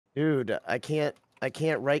Dude, I can't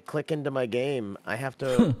right click into my game. I have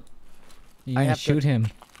to You gonna shoot him?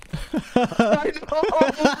 I know.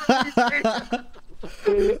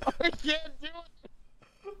 I can't do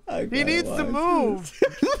it. He needs to move.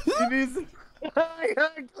 He needs to... I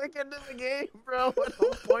gotta click into the game, bro.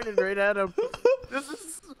 I'm pointing right at him. This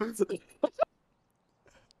is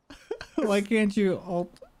Why can't you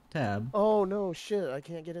alt tab? Oh no, shit! I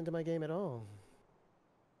can't get into my game at all.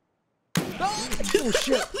 Oh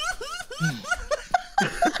shit!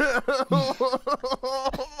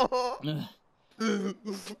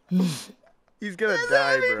 He's gonna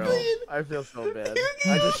die, bro. I feel so bad.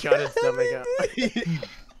 I just shot his stomach out.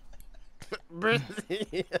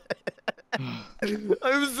 Brizzy.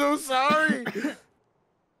 I'm so sorry.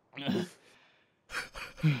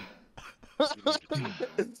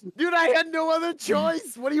 Dude, I had no other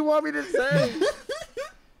choice. What do you want me to say?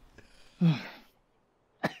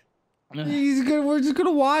 He's good. We're just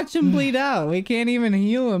gonna watch him bleed out. We can't even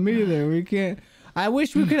heal him either. We can't. I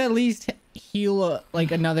wish we could at least heal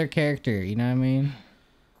like another character. You know what I mean?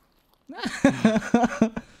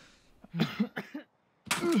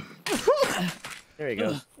 There he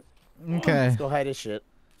goes. Okay. Let's go hide his shit.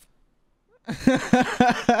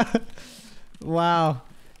 Wow.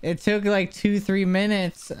 It took like 2-3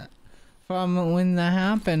 minutes from when that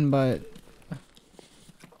happened, but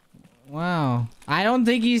wow. I don't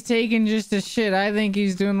think he's taking just a shit. I think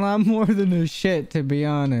he's doing a lot more than a shit, to be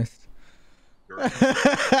honest.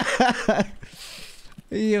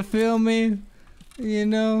 You feel me? You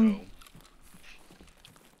know?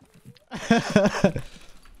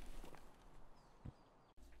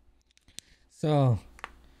 So,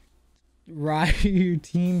 Ryu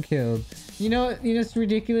team killed. You know it's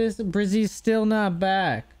ridiculous? Brizzy's still not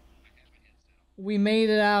back. We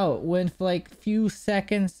made it out with like few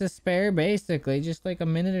seconds to spare, basically, just like a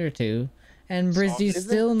minute or two, and Brizzy's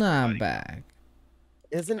still not back.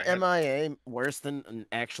 Isn't MIA worse than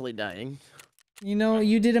actually dying? You know,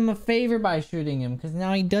 you did him a favor by shooting him, because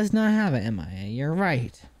now he does not have an MIA. You're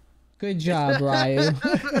right. Good job, Ryu. Wow.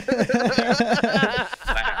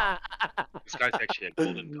 This guy's actually a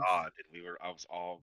golden god, and I was all